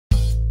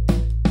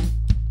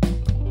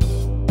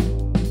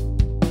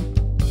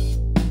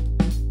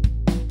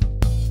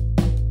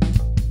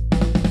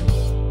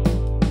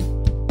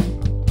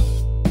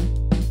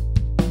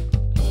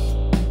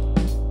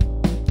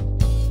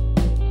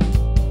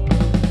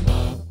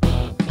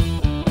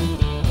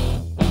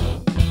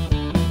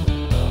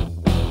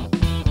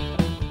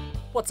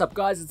What's up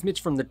guys, it's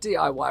Mitch from the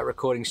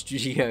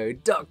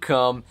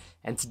DIYRecordingStudio.com,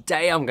 and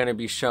today I'm going to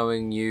be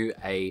showing you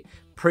a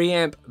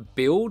preamp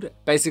build.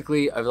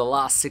 Basically, over the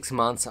last 6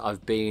 months,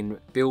 I've been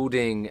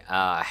building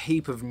a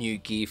heap of new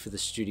gear for the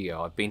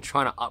studio. I've been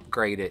trying to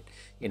upgrade it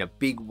in a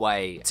big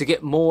way to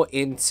get more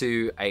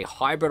into a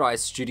hybridized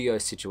studio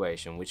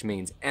situation, which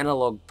means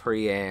analog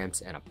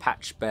preamps and a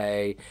patch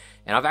bay.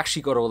 And I've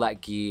actually got all that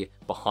gear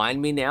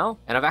behind me now.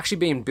 And I've actually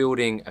been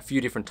building a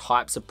few different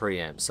types of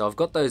preamps. So I've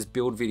got those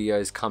build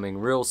videos coming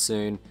real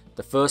soon.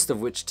 The first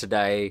of which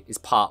today is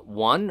part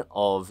 1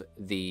 of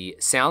the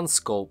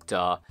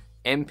Skulptor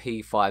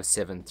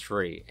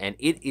MP573, and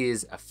it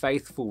is a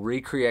faithful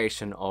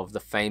recreation of the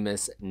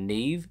famous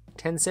NEVE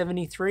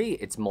 1073.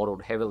 It's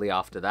modeled heavily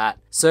after that.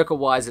 Circuit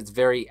wise, it's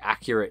very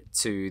accurate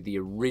to the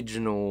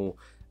original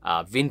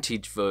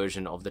vintage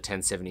version of the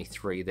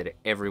 1073 that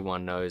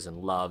everyone knows and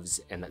loves,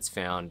 and that's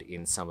found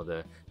in some of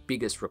the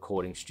biggest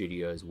recording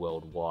studios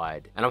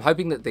worldwide. And I'm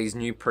hoping that these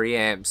new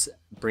preamps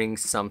bring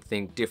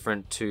something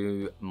different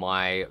to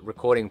my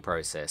recording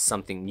process,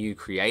 something new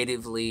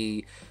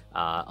creatively,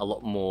 a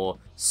lot more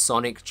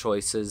sonic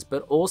choices,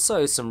 but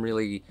also some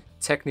really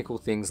technical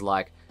things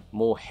like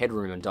more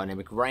headroom and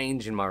dynamic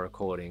range in my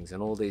recordings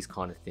and all these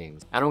kind of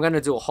things. And I'm going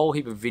to do a whole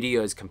heap of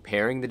videos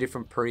comparing the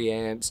different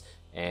preamps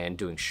and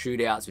doing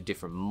shootouts with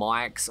different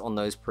mics on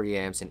those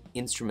preamps and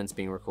instruments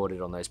being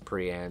recorded on those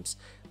preamps.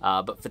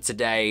 But for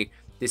today,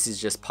 this is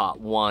just part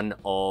 1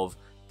 of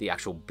the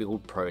actual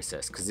build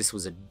process, because this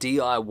was a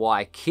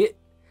DIY kit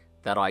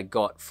that I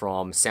got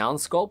from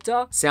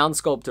Skulptor.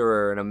 Skulptor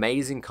are an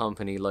amazing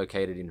company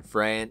located in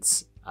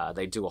France.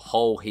 They do a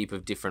whole heap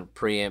of different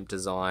preamp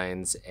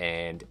designs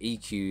and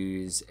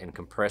EQs and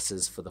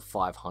compressors for the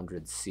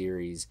 500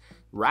 series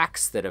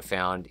racks that are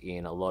found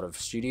in a lot of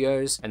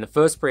studios. And the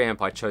first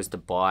preamp I chose to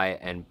buy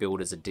and build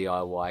as a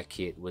DIY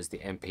kit was the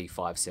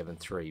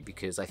MP573,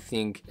 because I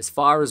think as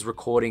far as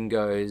recording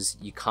goes,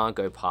 you can't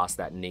go past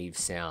that NEVE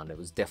sound. It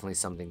was definitely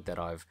something that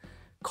I've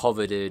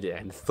coveted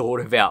and thought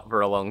about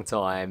for a long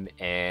time,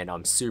 and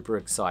I'm super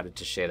excited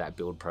to share that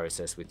build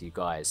process with you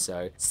guys.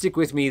 So stick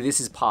with me. This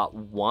is part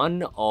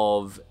 1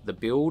 of the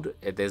build.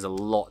 There's a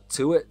lot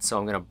to it, so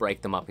I'm going to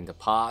break them up into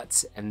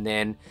parts, and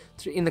then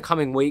in the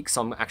coming weeks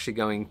I'm actually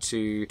going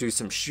to do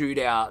some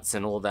shootouts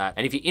and all that.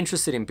 And if you're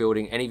interested in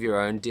building any of your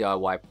own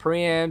DIY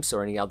preamps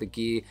or any other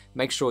gear,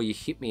 make sure you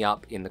hit me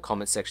up in the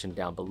comment section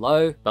down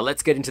below. But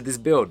let's get into this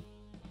build.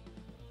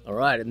 All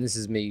right, and this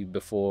is me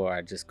before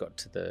I just got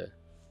to the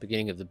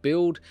beginning of the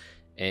build,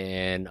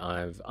 and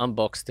I've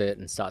unboxed it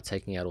and start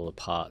taking out all the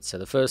parts. So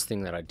the first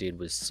thing that I did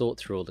was sort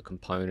through all the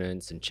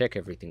components and check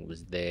everything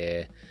was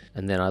there,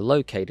 and then I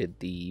located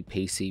the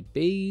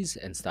PCBs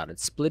and started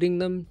splitting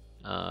them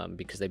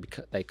because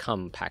they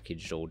come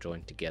packaged all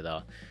joined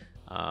together,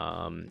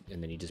 and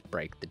then you just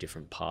break the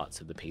different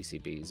parts of the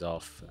PCBs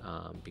off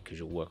because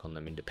you'll work on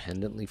them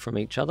independently from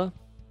each other.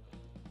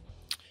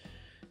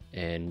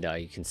 And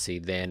you can see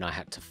then I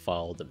had to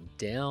file them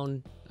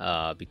down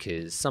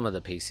because some of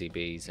the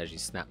PCBs, as you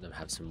snap them,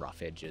 have some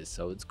rough edges.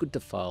 So it's good to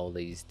file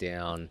these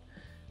down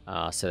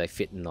so they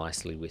fit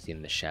nicely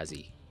within the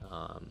chassis.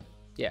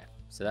 Yeah,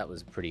 so that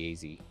was a pretty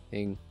easy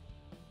thing.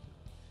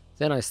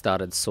 Then I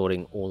started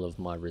sorting all of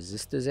my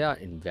resistors out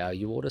in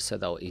value order so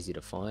they were easy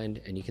to find.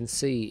 And you can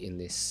see in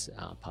this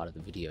part of the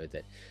video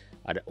that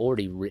I'd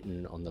already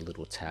written on the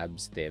little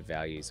tabs their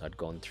values. I'd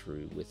gone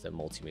through with a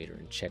multimeter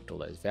and checked all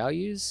those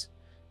values.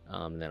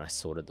 And then I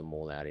sorted them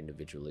all out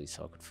individually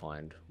so I could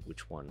find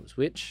which one was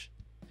which.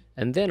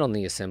 And then on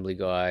the assembly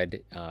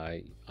guide,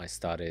 I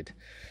started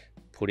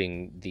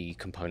putting the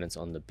components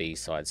on the B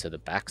side. So the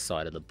back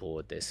side of the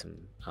board, there's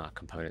some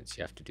components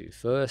you have to do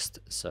first.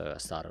 So I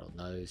started on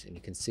those, and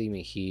you can see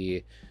me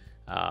here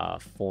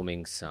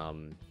forming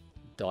some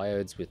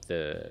diodes with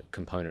the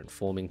component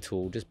forming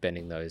tool, just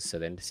bending those so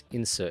then just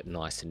insert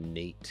nice and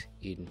neat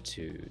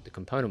into the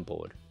component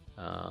board.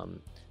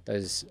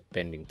 Those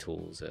bending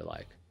tools are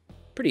like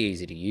pretty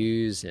easy to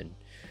use, and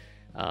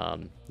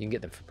you can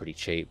get them for pretty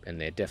cheap, and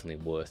they're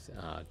definitely worth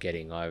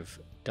getting. I've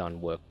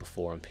done work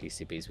before on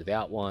PCBs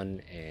without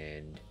one,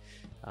 and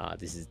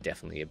this is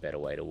definitely a better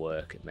way to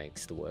work. It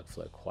makes the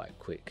workflow quite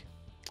quick.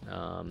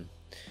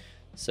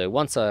 So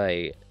once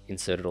I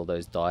inserted all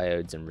those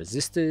diodes and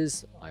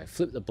resistors, I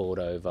flipped the board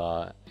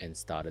over and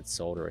started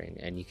soldering,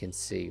 and you can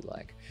see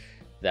like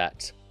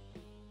that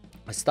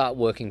I start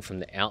working from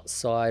the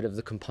outside of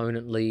the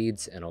component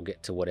leads, and I'll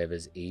get to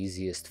whatever's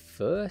easiest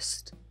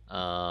first.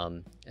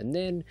 And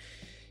then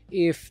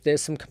if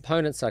there's some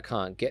components I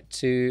can't get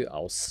to,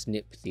 I'll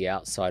snip the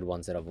outside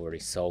ones that I've already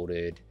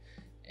soldered.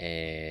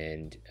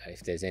 And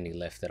if there's any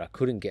left that I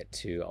couldn't get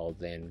to, I'll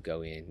then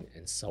go in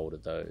and solder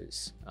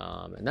those.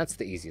 And that's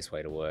the easiest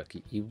way to work.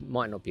 You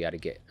might not be able to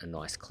get a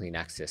nice clean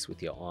access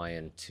with your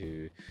iron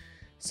to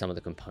some of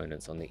the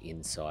components on the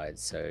inside,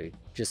 so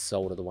just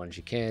solder the ones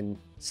you can,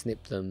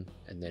 snip them,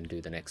 and then do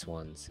the next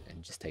ones,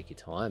 and just take your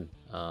time.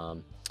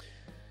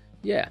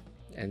 Yeah,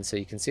 and so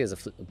you can see as I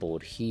flip the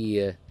board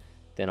here,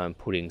 then I'm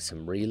putting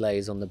some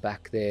relays on the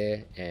back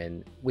there,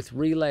 and with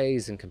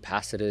relays and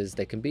capacitors,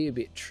 they can be a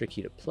bit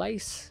tricky to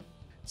place.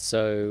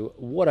 So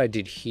what I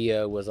did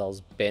here was I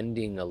was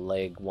bending a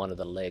leg, one of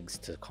the legs,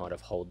 to kind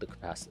of hold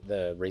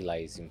the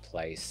relays in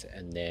place,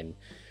 and then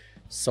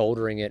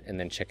soldering it, and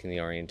then checking the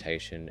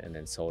orientation, and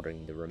then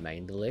soldering the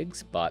remainder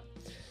legs. But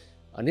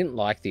I didn't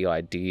like the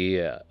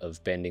idea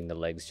of bending the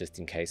legs just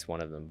in case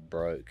one of them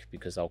broke,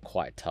 because they were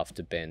quite tough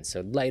to bend.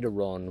 So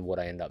later on, what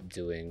I end up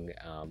doing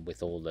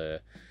with all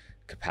the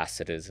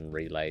capacitors and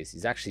relays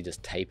is actually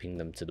just taping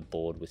them to the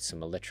board with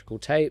some electrical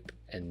tape,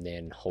 and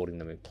then holding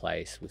them in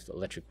place with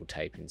electrical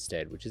tape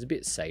instead, which is a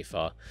bit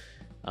safer.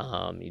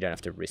 You don't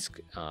have to risk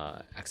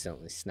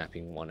accidentally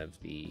snapping one of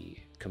the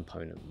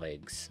component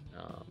legs.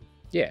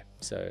 Yeah,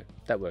 so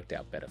that worked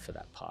out better for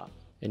that part.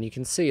 And you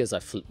can see as I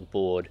flip the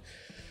board,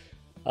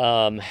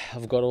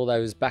 I've got all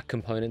those back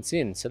components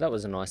in, so that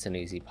was a nice and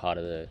easy part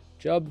of the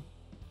job.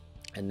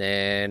 And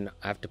then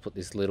I have to put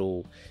this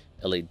little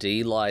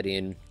LED light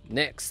in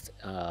next.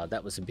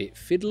 That was a bit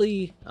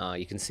fiddly.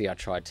 You can see I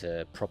tried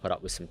to prop it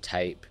up with some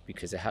tape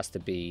because it has to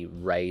be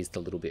raised a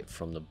little bit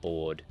from the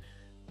board.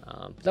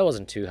 But that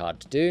wasn't too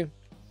hard to do.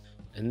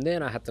 And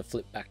then I had to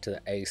flip back to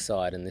the A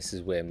side, and this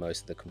is where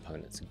most of the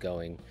components are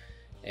going.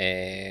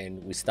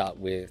 And we start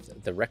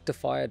with the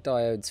rectifier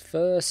diodes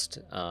first.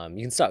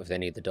 You can start with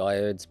any of the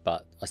diodes,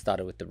 but I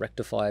started with the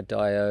rectifier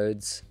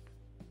diodes.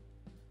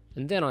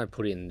 And then I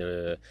put in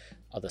the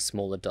other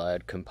smaller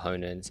diode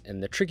components.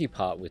 And the tricky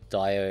part with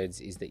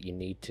diodes is that you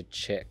need to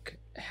check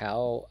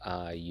how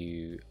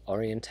you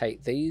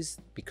orientate these,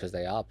 because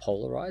they are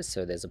polarized.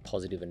 So there's a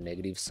positive and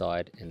negative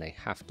side, and they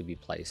have to be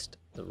placed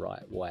the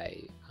right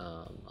way.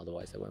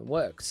 Otherwise they won't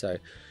work. So I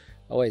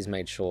always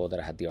made sure that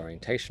I had the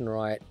orientation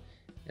right,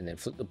 and then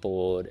flipped the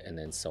board and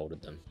then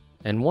soldered them.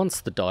 And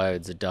once the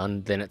diodes are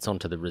done, then it's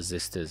onto the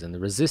resistors. And the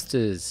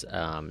resistors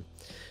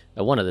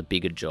are one of the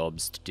bigger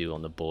jobs to do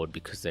on the board,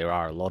 because there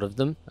are a lot of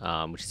them,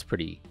 which is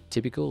pretty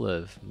typical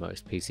of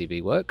most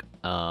PCB work.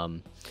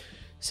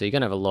 So you're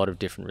going to have a lot of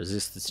different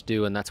resistors to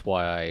do, and that's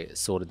why I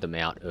sorted them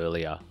out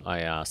earlier.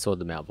 I sorted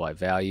them out by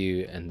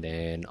value, and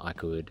then I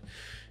could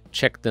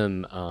check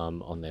them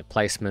on their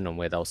placement, on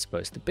where they were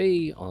supposed to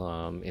be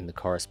in the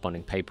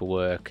corresponding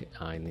paperwork,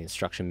 in the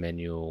instruction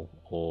manual,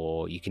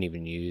 or you can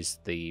even use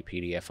the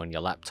PDF on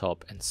your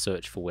laptop and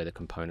search for where the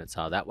components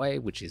are that way,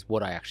 which is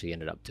what I actually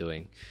ended up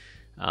doing.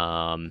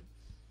 And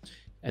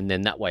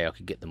then that way I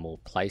could get them all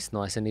placed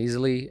nice and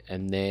easily,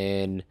 and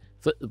then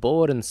flip the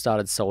board and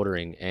started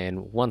soldering.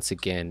 And once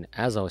again,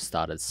 as I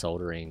started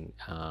soldering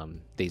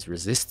these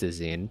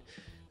resistors in,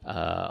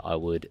 I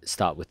would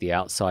start with the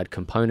outside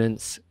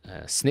components,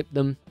 snip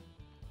them,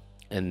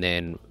 and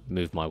then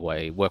work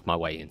my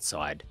way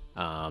inside.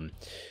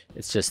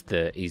 It's just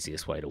the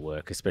easiest way to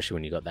work, especially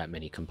when you've got that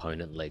many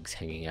component legs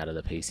hanging out of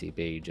the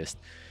PCB. Just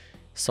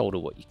solder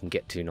what you can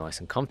get to nice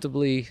and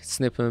comfortably,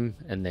 snip them,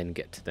 and then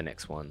get to the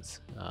next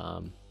ones.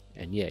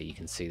 And yeah, you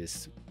can see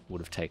this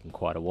would have taken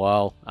quite a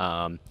while.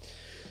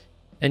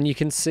 And you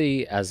can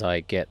see as I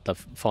get the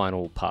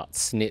final part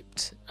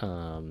snipped,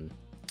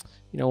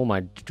 you know, all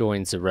my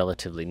joints are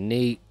relatively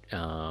neat.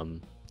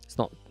 It's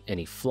not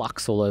any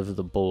flux all over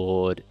the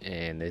board,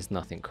 and there's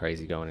nothing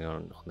crazy going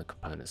on the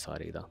component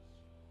side either.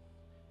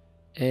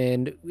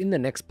 And in the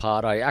next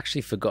part, I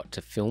actually forgot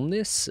to film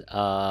this,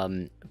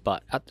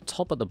 but at the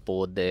top of the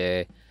board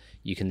there,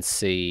 you can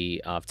see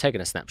I've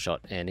taken a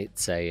snapshot, and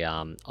it's a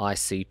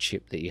IC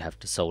chip that you have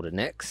to solder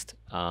next.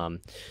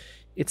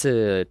 It's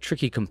a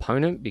tricky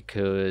component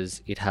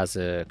because it has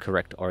a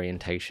correct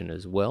orientation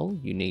as well.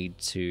 You need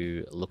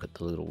to look at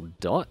the little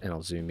dot, and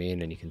I'll zoom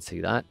in and you can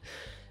see that.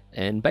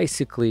 And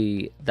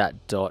basically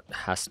that dot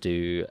has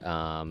to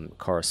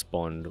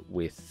correspond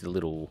with the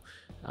little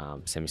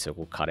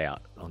semicircle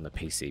cutout on the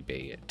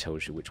PCB. It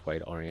tells you which way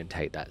to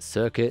orientate that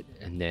circuit.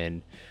 And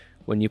then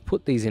when you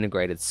put these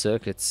integrated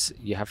circuits,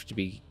 you have to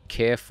be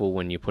careful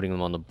when you're putting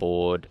them on the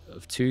board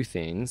of two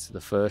things.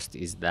 The first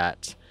is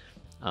that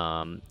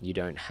you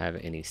don't have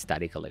any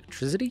static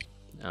electricity,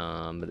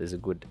 but there's a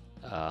good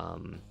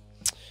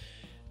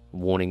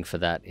warning for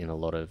that in a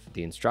lot of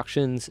the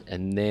instructions.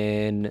 And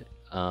then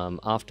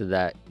after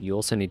that, you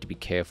also need to be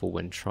careful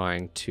when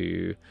trying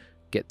to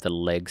get the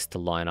legs to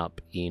line up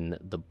in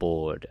the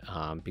board,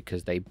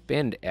 because they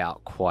bend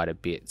out quite a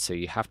bit, so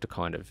you have to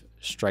kind of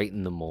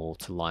straighten them all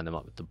to line them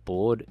up with the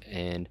board.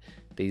 And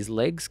these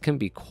legs can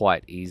be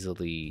quite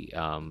easily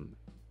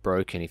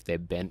broken if they're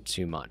bent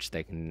too much.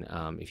 They can,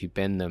 if you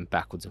bend them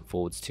backwards and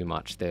forwards too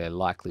much, they're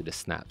likely to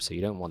snap, so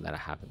you don't want that to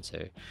happen. So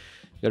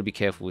you got to be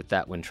careful with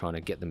that when trying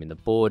to get them in the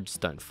board.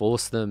 Just don't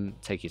force them,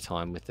 take your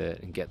time with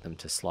it, and get them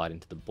to slide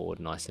into the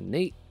board nice and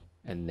neat,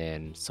 and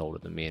then solder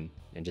them in.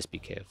 And just be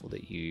careful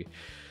that you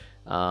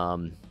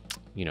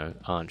you know,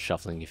 aren't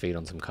shuffling your feet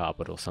on some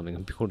carpet or something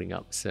and building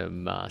up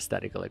some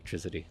static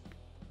electricity.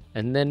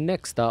 And then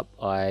next up,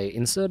 I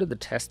inserted the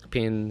test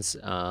pins,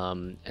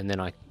 and then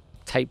I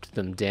taped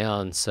them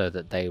down so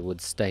that they would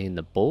stay in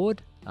the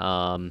board.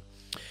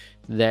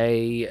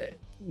 They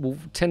will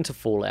tend to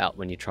fall out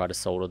when you try to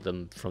solder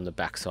them from the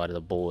back side of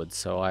the board,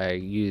 so I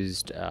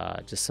used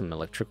just some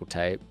electrical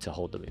tape to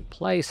hold them in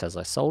place as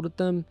I soldered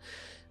them.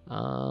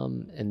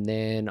 And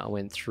then I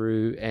went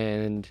through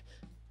and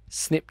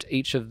snipped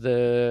each of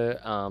the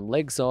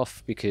legs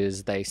off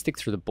because they stick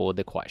through the board.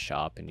 They're quite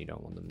sharp and you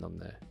don't want them on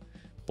the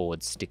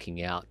board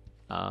sticking out.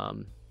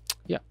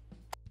 Yeah.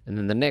 And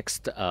then the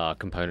next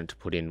component to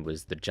put in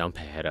was the jumper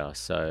header.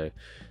 So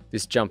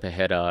this jumper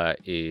header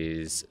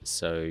is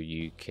so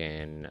you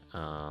can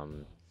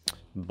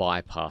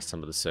bypass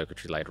some of the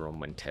circuitry later on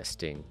when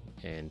testing.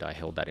 And I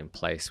held that in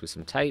place with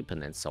some tape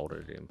and then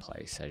soldered it in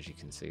place, as you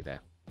can see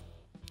there.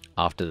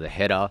 After the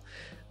header,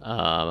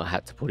 I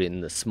had to put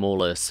in the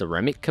smaller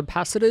ceramic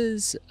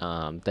capacitors.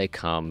 They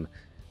come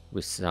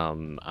with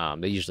some,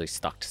 they're usually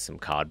stuck to some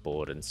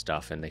cardboard and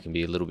stuff, and they can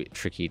be a little bit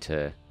tricky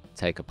to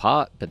take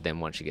apart, but then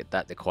once you get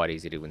that, they're quite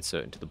easy to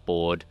insert into the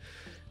board.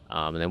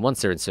 And then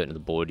once they're inserted into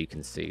the board, you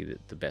can see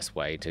that the best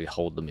way to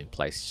hold them in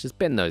place is just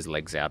bend those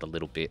legs out a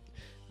little bit.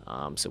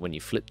 So when you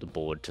flip the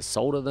board to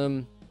solder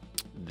them,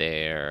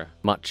 they're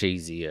much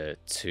easier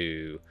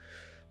to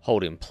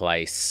hold in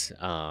place,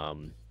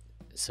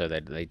 so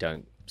that they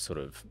don't sort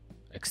of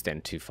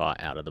extend too far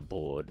out of the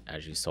board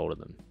as you solder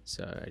them.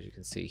 So as you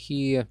can see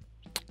here,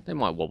 they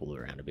might wobble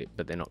around a bit,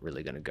 but they're not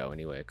really going to go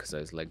anywhere because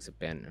those legs are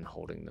bent and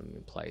holding them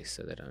in place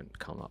so they don't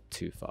come up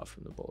too far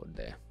from the board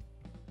there.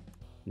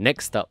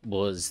 Next up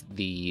was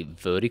the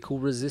vertical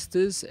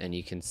resistors, and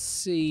you can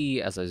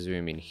see as I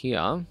zoom in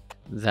here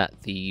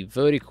that the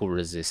vertical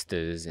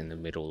resistors in the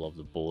middle of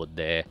the board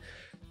there,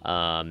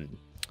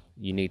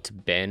 you need to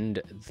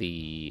bend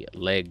the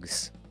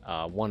legs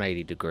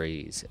 180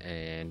 degrees,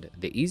 and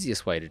the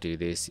easiest way to do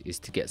this is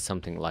to get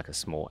something like a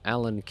small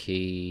Allen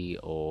key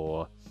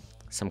or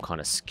some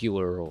kind of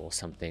skewer or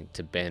something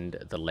to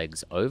bend the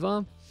legs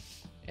over,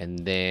 and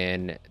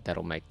then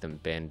that'll make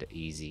them bend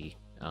easy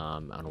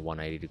on a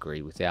 180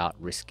 degree without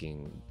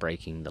risking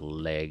breaking the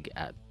leg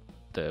at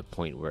the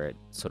point where it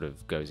sort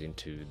of goes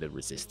into the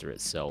resistor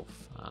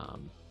itself.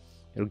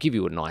 It'll give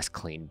you a nice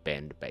clean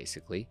bend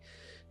basically.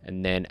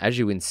 And then as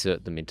you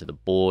insert them into the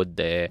board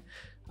there,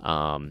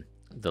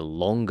 the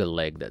longer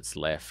leg that's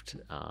left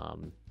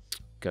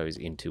goes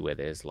into where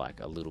there's like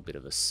a little bit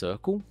of a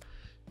circle,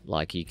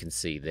 like you can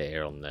see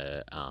there on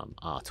the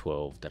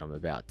R12 that I'm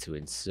about to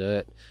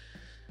insert.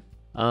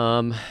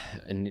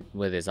 And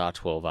where there's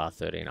R12,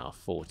 R13,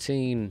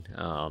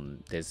 R14,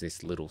 there's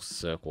this little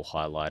circle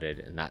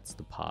highlighted, and that's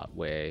the part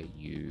where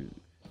you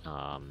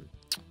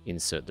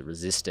insert the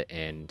resistor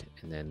end,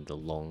 and then the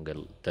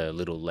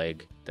little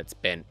leg that's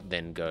bent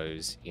then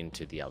goes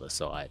into the other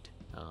side.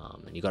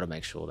 And you got to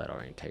make sure that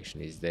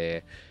orientation is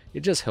there.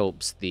 It just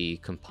helps the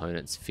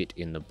components fit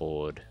in the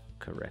board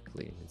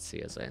correctly. You can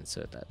see as I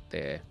insert that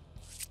there,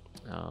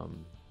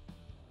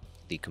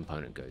 the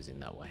component goes in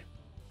that way.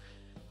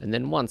 And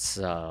then once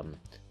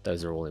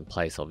those are all in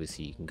place,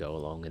 obviously you can go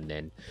along and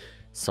then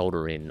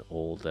solder in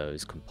all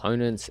those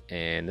components,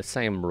 and the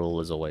same rule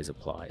as always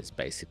applies.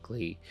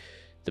 Basically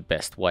the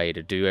best way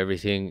to do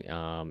everything,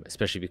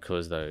 especially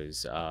because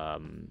those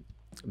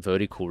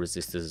vertical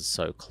resistors are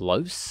so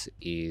close,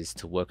 is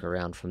to work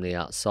around from the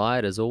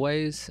outside as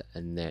always,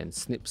 and then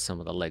snip some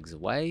of the legs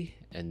away,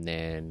 and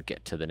then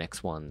get to the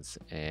next ones,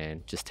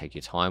 and just take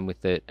your time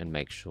with it and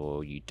make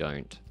sure you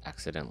don't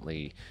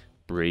accidentally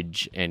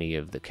bridge any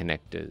of the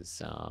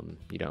connectors.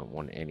 You don't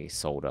want any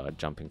solder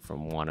jumping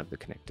from one of the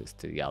connectors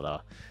to the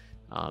other.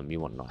 You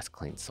want nice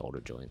clean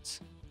solder joints.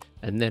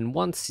 And then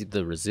once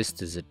the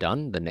resistors are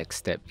done, the next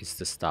step is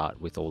to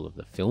start with all of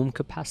the film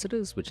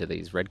capacitors, which are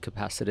these red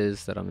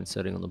capacitors that I'm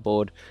inserting on the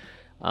board.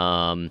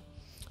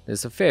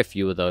 There's a fair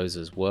few of those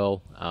as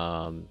well.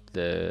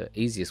 The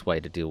easiest way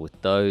to deal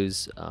with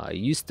those, I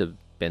used to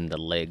bend the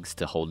legs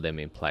to hold them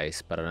in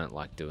place, but I don't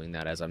like doing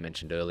that, as I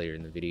mentioned earlier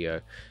in the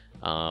video.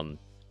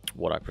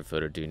 What I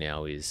prefer to do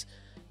now is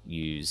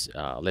use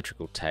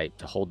electrical tape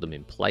to hold them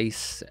in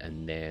place,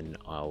 and then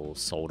I'll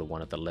solder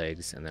one of the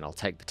legs, and then I'll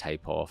take the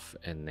tape off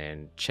and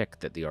then check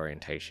that the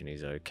orientation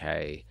is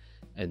okay,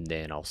 and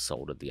then I'll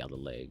solder the other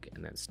leg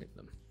and then snip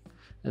them.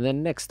 And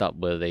then next up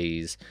were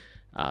these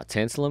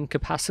tantalum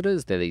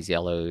capacitors. They're these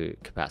yellow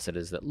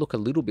capacitors that look a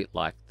little bit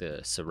like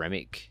the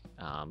ceramic,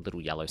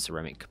 little yellow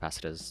ceramic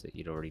capacitors that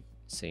you'd already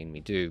seen me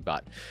do,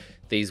 but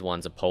these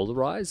ones are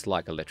polarized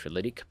like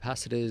electrolytic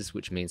capacitors,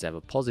 which means they have a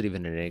positive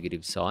and a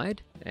negative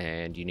side,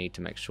 and you need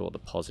to make sure the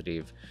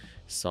positive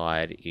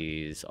side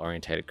is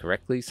orientated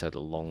correctly, so the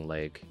long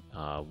leg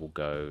will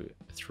go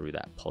through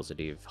that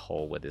positive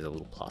hole where there's a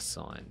little plus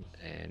sign,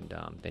 and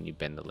then you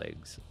bend the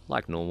legs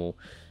like normal,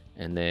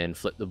 and then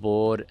flip the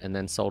board and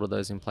then solder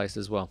those in place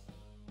as well.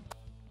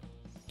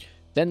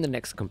 Then the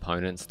next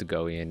components to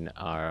go in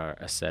are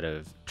a set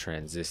of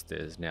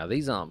transistors. Now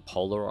these aren't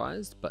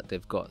polarized, but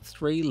they've got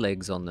 3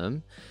 legs on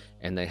them,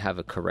 and they have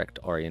a correct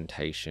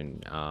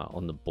orientation.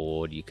 On the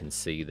board you can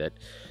see that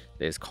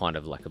there's kind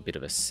of like a bit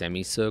of a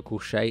semicircle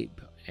shape,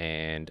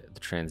 and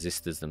the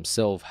transistors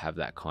themselves have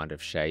that kind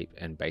of shape,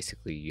 and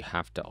basically you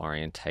have to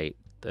orientate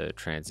the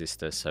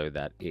transistor so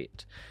that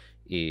it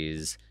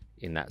is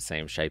in that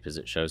same shape as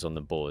it shows on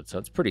the board. So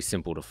it's pretty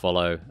simple to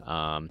follow.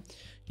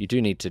 You do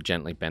need to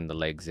gently bend the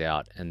legs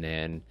out, and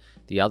then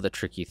the other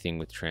tricky thing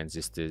with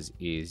transistors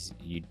is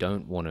you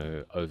don't want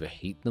to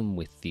overheat them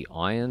with the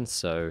iron.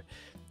 So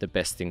the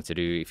best thing to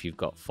do if you've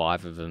got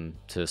 5 of them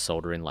to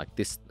solder in like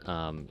this,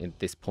 at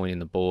this point in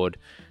the board,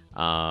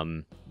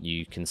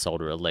 you can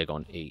solder a leg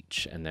on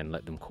each and then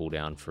let them cool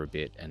down for a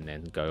bit, and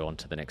then go on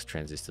to the next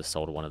transistor,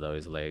 solder one of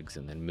those legs,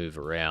 and then move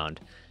around,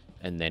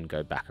 and then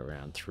go back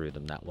around through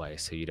them that way,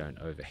 so you don't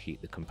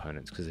overheat the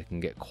components, because it can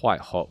get quite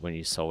hot when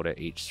you solder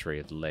each 3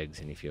 of the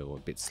legs, and if you're a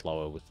bit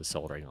slower with the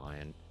soldering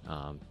iron,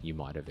 you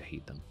might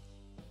overheat them.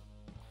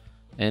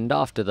 And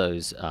after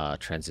those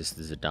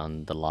transistors are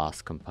done, the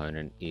last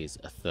component is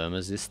a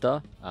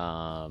thermistor.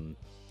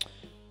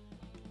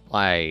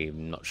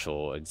 I'm not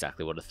sure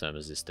exactly what a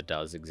thermistor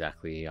does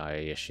exactly. I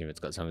assume it's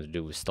got something to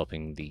do with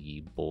stopping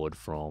the board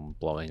from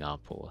blowing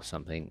up or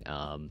something.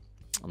 I'm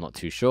not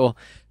too sure,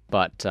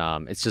 but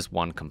it's just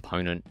one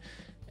component,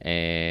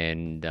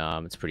 and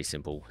it's pretty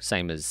simple.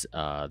 Same as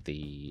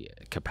the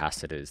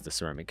capacitors, the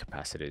ceramic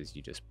capacitors.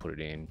 You just put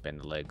it in,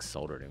 bend the legs,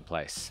 solder it in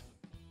place.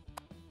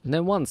 And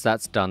then once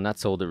that's done,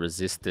 that's all the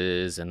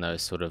resistors and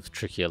those sort of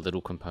trickier little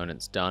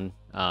components done.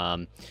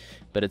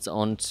 But it's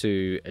on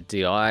to a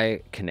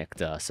DI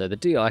connector. So the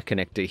DI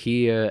connector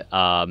here,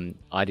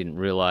 I didn't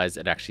realize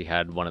it actually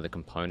had one of the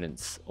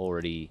components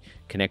already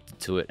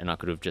connected to it, and I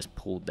could have just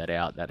pulled that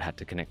out. That had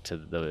to connect to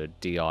the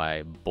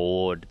DI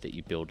board that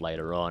you build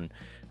later on.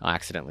 I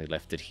accidentally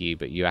left it here,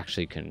 but you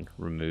actually can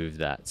remove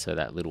that. So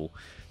that little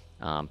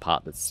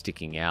part that's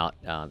sticking out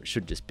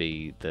should just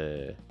be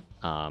the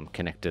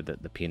connector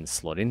that the pins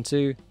slot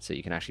into, so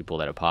you can actually pull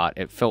that apart.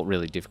 It felt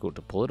really difficult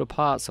to pull it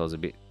apart, so I was a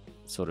bit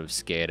sort of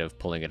scared of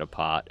pulling it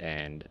apart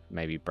and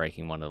maybe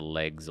breaking one of the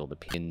legs or the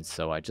pins,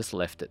 so I just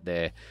left it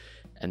there.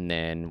 And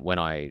then when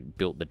I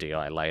built the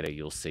DI later,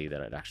 you'll see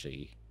that it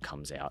actually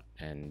comes out,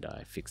 and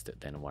I fixed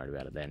it then and worried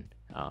about it then.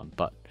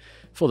 But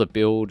for the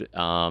build,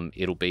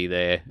 it'll be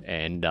there,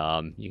 and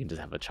you can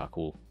just have a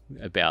chuckle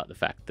about the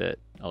fact that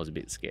I was a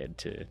bit scared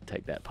to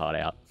take that part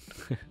out.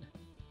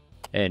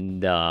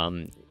 And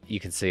you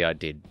can see I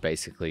did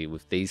basically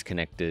with these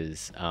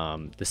connectors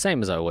the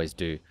same as I always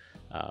do.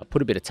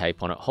 Put a bit of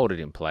tape on it, hold it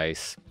in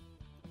place,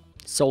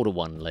 solder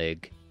one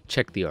leg,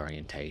 check the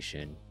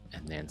orientation,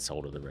 and then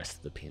solder the rest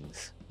of the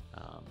pins.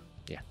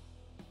 Yeah.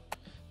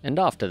 And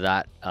after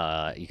that,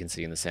 you can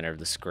see in the center of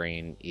the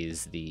screen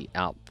is the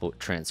output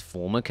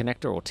transformer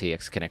connector, or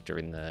TX connector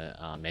in the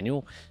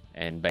manual.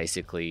 And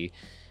basically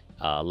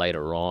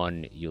later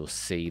on, you'll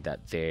see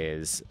that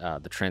there's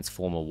the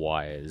transformer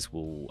wires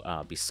will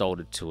be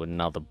soldered to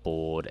another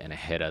board and a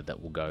header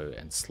that will go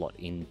and slot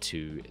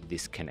into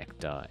this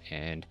connector.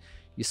 And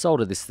you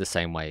solder this the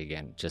same way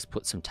again. Just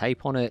put some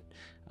tape on it,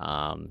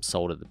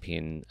 solder the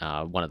pin,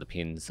 one of the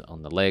pins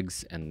on the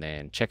legs, and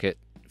then check it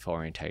for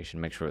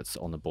orientation, make sure it's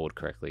on the board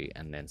correctly,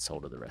 and then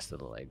solder the rest of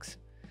the legs.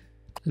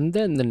 And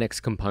then the next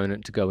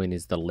component to go in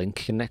is the link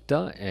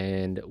connector,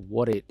 and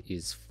what it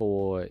is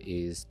for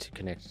is to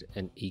connect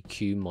an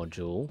EQ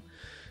module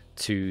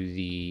to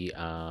the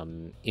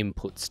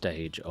input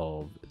stage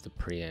of the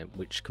preamp,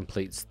 which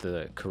completes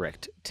the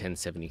correct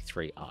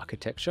 1073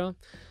 architecture.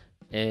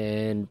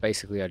 And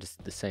basically I just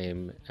did the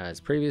same as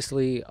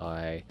previously.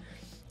 I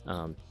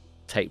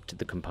taped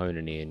the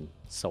component in,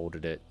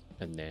 soldered it,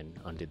 and then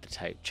undid the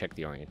tape, checked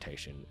the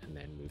orientation, and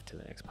then moved to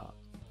the next part.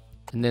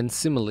 And then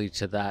similarly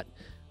to that,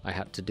 I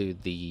had to do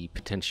the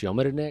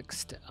potentiometer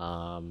next.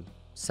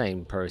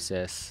 Same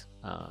process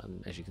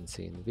as you can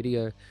see in the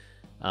video.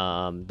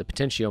 The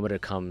potentiometer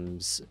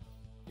comes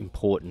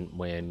important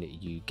when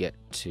you get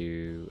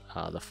to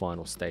the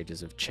final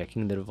stages of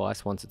checking the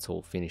device. Once it's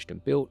all finished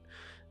and built,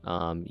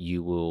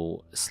 you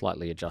will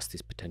slightly adjust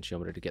this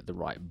potentiometer to get the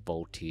right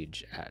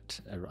voltage at,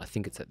 I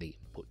think it's at the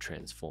input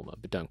transformer,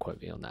 but don't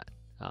quote me on that.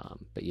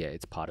 But yeah,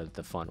 it's part of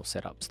the final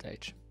setup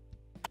stage.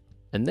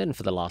 And then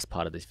for the last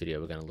part of this video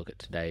we're going to look at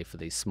today for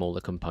these smaller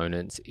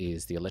components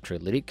is the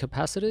electrolytic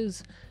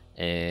capacitors,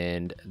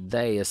 and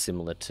they are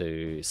similar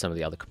to some of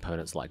the other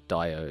components like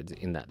diodes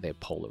in that they're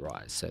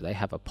polarized. So they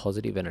have a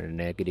positive and a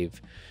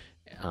negative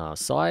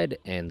side,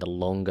 and the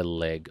longer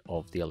leg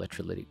of the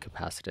electrolytic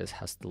capacitors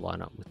has to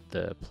line up with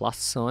the plus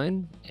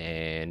sign,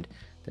 and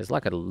there's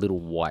like a little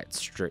white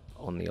strip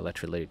on the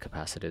electrolytic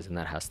capacitors, and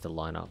that has to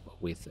line up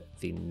with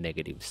the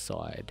negative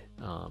side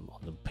on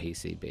the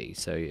PCB.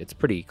 So it's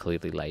pretty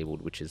clearly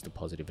labeled which is the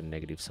positive and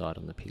negative side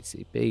on the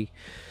PCB.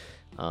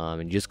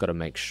 And you just got to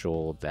make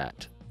sure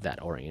that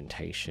that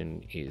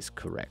orientation is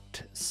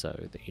correct so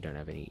that you don't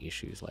have any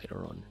issues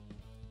later on.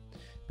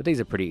 But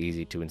these are pretty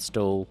easy to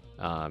install.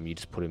 You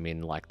just put them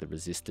in like the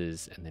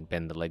resistors and then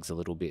bend the legs a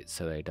little bit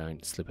so they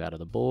don't slip out of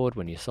the board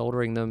when you're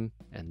soldering them,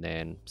 and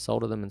then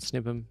solder them and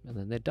snip them, and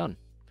then they're done.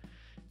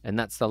 And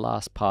that's the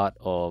last part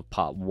of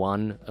part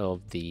 1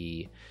 of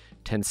the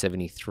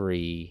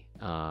 1073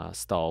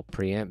 style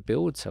preamp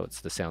build. So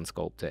it's the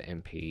Skulptor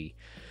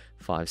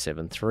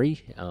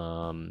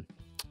MP573.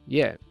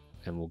 Yeah,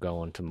 and we'll go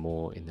on to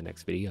more in the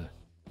next video.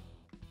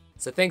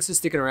 So thanks for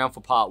sticking around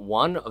for part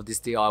 1 of this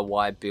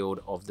DIY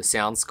build of the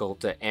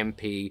Skulptor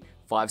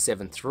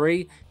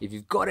MP573. If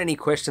you've got any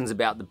questions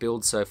about the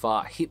build so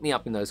far, hit me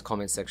up in those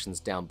comment sections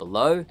down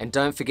below. And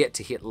don't forget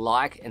to hit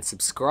like and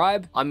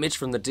subscribe. I'm Mitch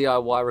from the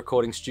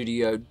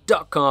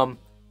DIYrecordingstudio.com.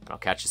 I'll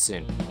catch you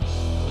soon.